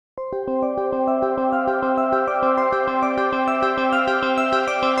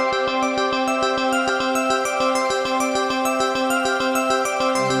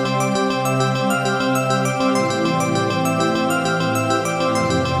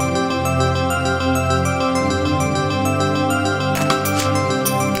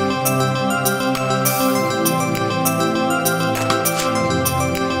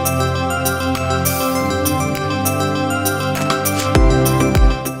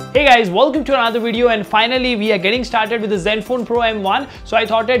Hey guys, welcome to another video, and finally we are getting started with the Zenfone Pro M1. So I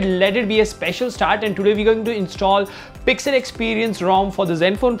thought I'd let it be a special start, and today we're going to install Pixel Experience ROM for the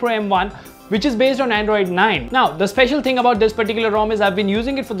Zenfone Pro M1, which is based on Android 9. Now, the special thing about this particular ROM is I've been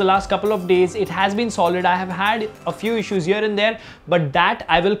using it for the last couple of days. It has been solid. I have had a few issues here and there, but that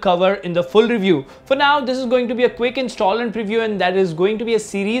I will cover in the full review. For now, this is going to be a quick install and preview, and that is going to be a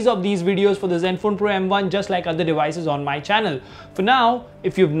series of these videos for the Zenfone Pro M1, just like other devices on my channel. For now,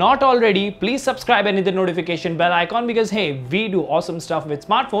 if you've not already, please subscribe and hit the notification bell icon, because hey, we do awesome stuff with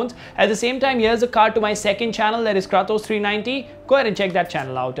smartphones. At the same time, here's a card to my second channel, that is Kratos390. Go ahead and check that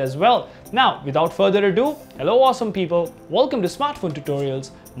channel out as well. Now, without further ado, hello awesome people, welcome to Smartphone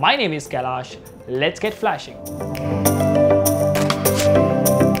Tutorials. My name is Kailash. Let's get flashing.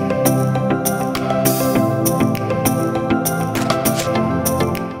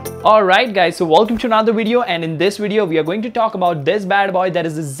 Alright guys, so welcome to another video, and in this video we are going to talk about this bad boy, that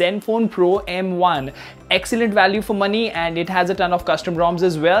is the Zenfone Pro M1. Excellent value for money, and it has a ton of custom ROMs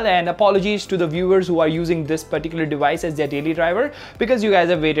as well. And apologies to the viewers who are using this particular device as their daily driver, because you guys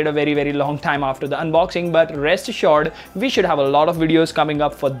have waited a very long time after the unboxing. But rest assured, we should have a lot of videos coming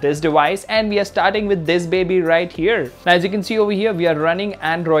up for this device, and we are starting with this baby right here. Now, as you can see over here, we are running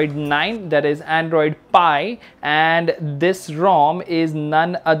Android 9, that is Android Pie, and this ROM is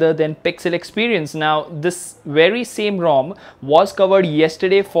none other than Pixel Experience. Now, this very same ROM was covered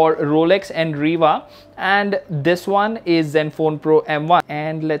yesterday for Rolex and Riva, and this one is Zenfone Pro M1.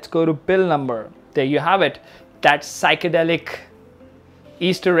 And let's go to build number. There you have it, that psychedelic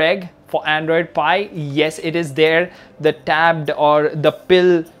Easter egg for Android Pie. Yes, it is there. The tabbed or the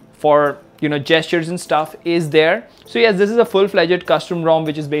pill for gestures and stuff is there. So yes, this is a full-fledged custom ROM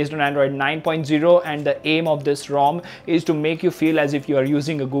which is based on Android 9.0, and the aim of this ROM is to make you feel as if you are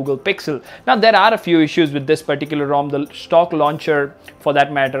using a Google Pixel. Now, there are a few issues with this particular ROM. The stock launcher, for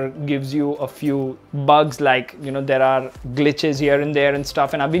that matter, gives you a few bugs, like there are glitches here and there and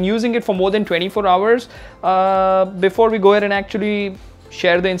stuff, and I've been using it for more than 24 hours. Before we go ahead and actually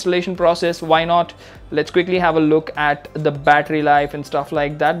share the installation process, why not let's quickly have a look at the battery life and stuff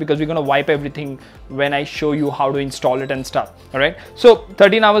like that, because we're going to wipe everything when I show you how to install it and stuff. All right, so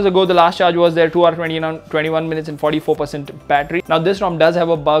 13 hours ago the last charge was there, 2 hours 21 minutes and 44% battery. Now, this ROM does have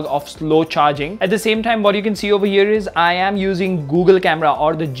a bug of slow charging. At the same time, what you can see over here is I am using Google Camera,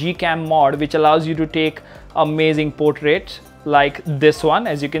 or the Gcam mod, which allows you to take amazing portraits like this one.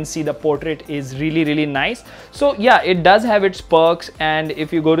 As you can see, the portrait is really nice. So yeah, it does have its perks, and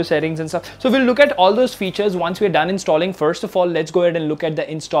if you go to settings and stuff, so we'll look at all those features once we're done installing. First of all, let's go ahead and look at the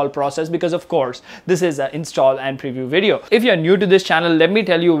install process, because of course this is an install and preview video. If you're new to this channel, let me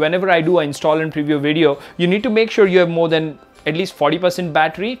tell you, whenever I do an install and preview video, you need to make sure you have more than at least 40%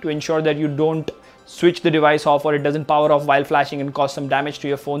 battery to ensure that you don't switch the device off or it doesn't power off while flashing and cause some damage to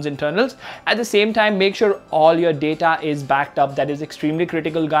your phone's internals. At the same time, make sure all your data is backed up. That is extremely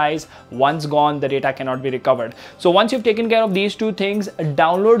critical, guys. Once gone, the data cannot be recovered. So once you've taken care of these two things,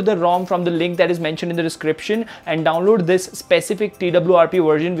 download the ROM from the link that is mentioned in the description, and download this specific TWRP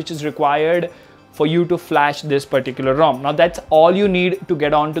version which is required for you to flash this particular ROM. Now, that's all you need to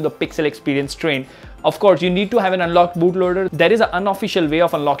get on to the Pixel Experience train. Of course, you need to have an unlocked bootloader. There is an unofficial way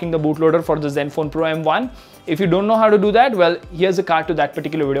of unlocking the bootloader for the Zenfone Pro M1. If you don't know how to do that, well, here's a card to that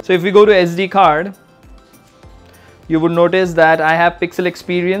particular video. So if we go to SD card, you would notice that I have Pixel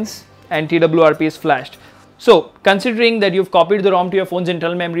Experience and TWRP is flashed. So considering that you've copied the ROM to your phone's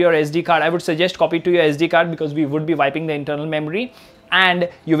internal memory or SD card, I would suggest copy it to your SD card, because we would be wiping the internal memory, and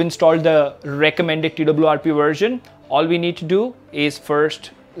you've installed the recommended TWRP version. All we need to do is first,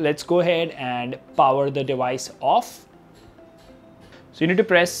 let's go ahead and power the device off. So you need to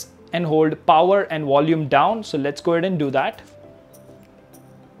press and hold power and volume down. So let's go ahead and do that.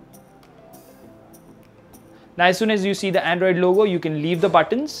 Now, as soon as you see the Android logo, you can leave the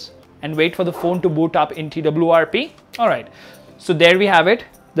buttons and wait for the phone to boot up in TWRP. All right, so there we have it.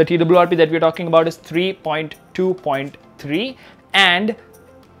 The TWRP that we're talking about is 3.2.3, and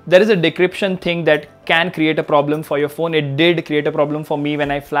there is a decryption thing that can create a problem for your phone. It did create a problem for me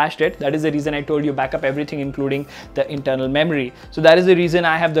when I flashed it. That is the reason I told you back up everything, including the internal memory. So that is the reason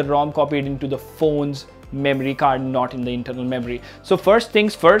I have the ROM copied into the phone's memory card, not in the internal memory. So first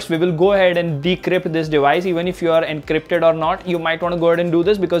things first, we will go ahead and decrypt this device. Even if you are encrypted or not, you might want to go ahead and do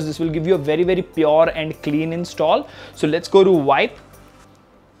this because this will give you a very, very pure and clean install. So let's go to wipe,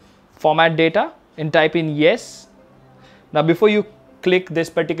 format data, and type in yes. Now before you click this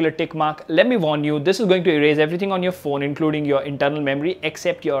particular tick mark, let me warn you, this is going to erase everything on your phone, including your internal memory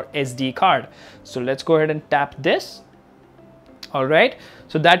except your SD card. So let's go ahead and tap this. All right,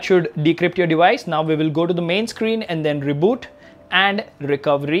 so that should decrypt your device. Now we will go to the main screen and then reboot and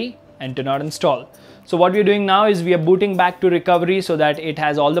recovery and do not install. So what we're doing now is we are booting back to recovery so that it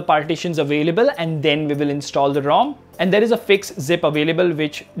has all the partitions available, and then we will install the ROM. And there is a fix zip available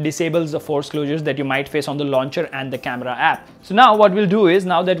which disables the force closures that you might face on the launcher and the camera app. So now what we'll do is,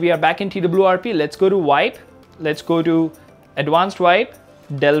 now that we are back in TWRP, let's go to wipe, let's go to advanced wipe,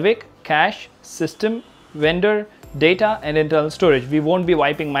 Delvic, cache, system, vendor, data, and internal storage. We won't be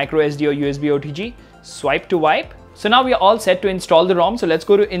wiping micro SD or USB OTG. Swipe to wipe. So now we are all set to install the ROM. So let's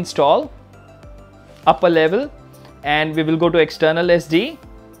go to install, upper level, and we will go to external SD.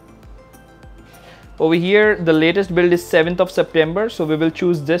 Over here, the latest build is 7th of September. So we will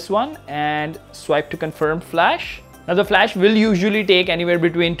choose this one and swipe to confirm flash. Now the flash will usually take anywhere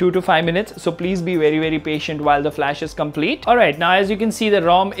between 2 to 5 minutes. So please be very, very patient while the flash is complete. All right, now as you can see, the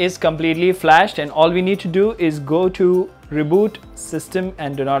ROM is completely flashed, and all we need to do is go to reboot, system,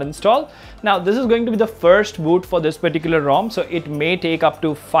 and do not install. Now this is going to be the first boot for this particular ROM. So it may take up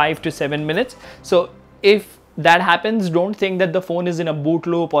to 5 to 7 minutes. So if that happens, don't think that the phone is in a boot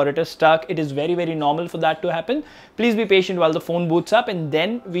loop or it is stuck. It is very, very normal for that to happen. Please be patient while the phone boots up, and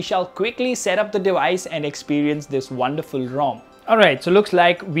then we shall quickly set up the device and experience this wonderful ROM. Alright, so looks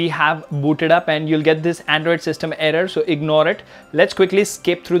like we have booted up, and you'll get this Android system error, so ignore it. Let's quickly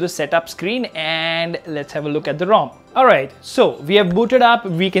skip through the setup screen and let's have a look at the ROM. Alright, so we have booted up.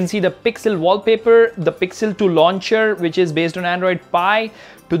 We can see the Pixel wallpaper, the Pixel 2 launcher, which is based on Android Pie.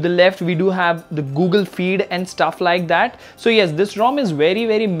 To the left, we do have the Google feed and stuff like that. So yes, this ROM is very,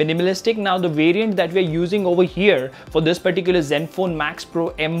 very minimalistic. Now the variant that we're using over here for this particular Zenfone Max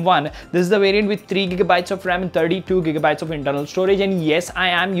Pro M1, this is the variant with 3 GB of RAM and 32 GB of internal storage. And yes, I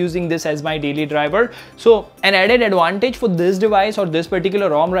am using this as my daily driver. So an added advantage for this device or this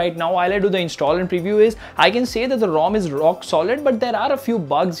particular ROM right now, while I do the install and preview, is I can say that the ROM is rock solid, but there are a few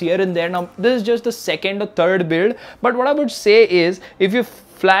bugs here and there. Now this is just the second or third build, but what I would say is, if you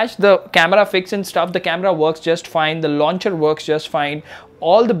flash the camera fix and stuff, the camera works just fine, the launcher works just fine,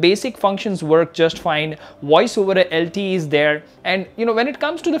 all the basic functions work just fine, voice over LTE is there. And you know, when it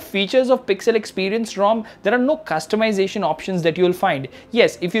comes to the features of Pixel Experience ROM, there are no customization options that you'll find.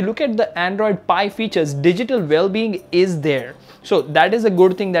 Yes, if you look at the Android Pie features, digital well-being is there. So that is a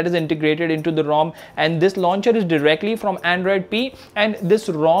good thing that is integrated into the ROM, and this launcher is directly from Android P, and this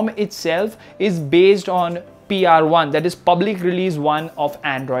ROM itself is based on PR1, that is public release 1 of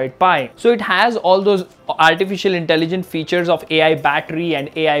Android Pie. So it has all those artificial intelligence features of AI battery and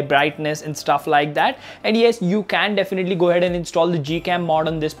AI brightness and stuff like that. And yes, you can definitely go ahead and install the Gcam mod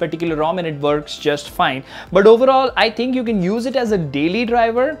on this particular ROM, and it works just fine. But overall, I think you can use it as a daily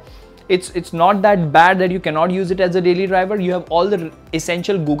driver. It's not that bad that you cannot use it as a daily driver. You have all the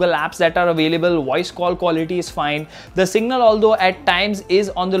essential Google apps that are available. Voice call quality is fine. The signal, although at times is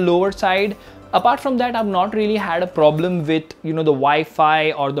on the lower side, apart from that, I've not really had a problem with, you know, the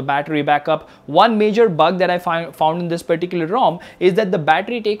Wi-Fi or the battery backup. One major bug that I found in this particular ROM is that the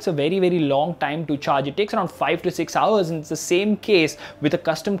battery takes a very, very long time to charge. It takes around 5 to 6 hours, and it's the same case with a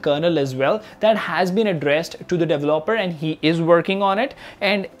custom kernel as well. That has been addressed to the developer, and he is working on it.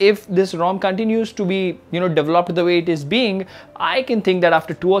 And if this ROM continues to be, you know, developed the way it is being, I can think that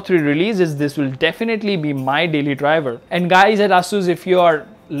after 2 or 3 releases, this will definitely be my daily driver. And guys at Asus, if you are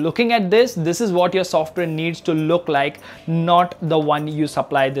looking at this, this is what your software needs to look like, not the one you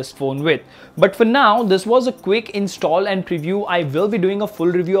supply this phone with. But for now, this was a quick install and preview. I will be doing a full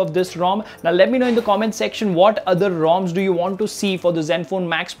review of this ROM. Now let me know in the comment section, what other ROMs do you want to see for the Zenfone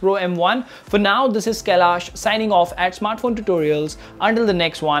Max Pro M1. For now, this is Kailash signing off at Smartphone Tutorials. Until the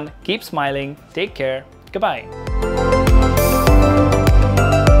next one, keep smiling, take care, goodbye.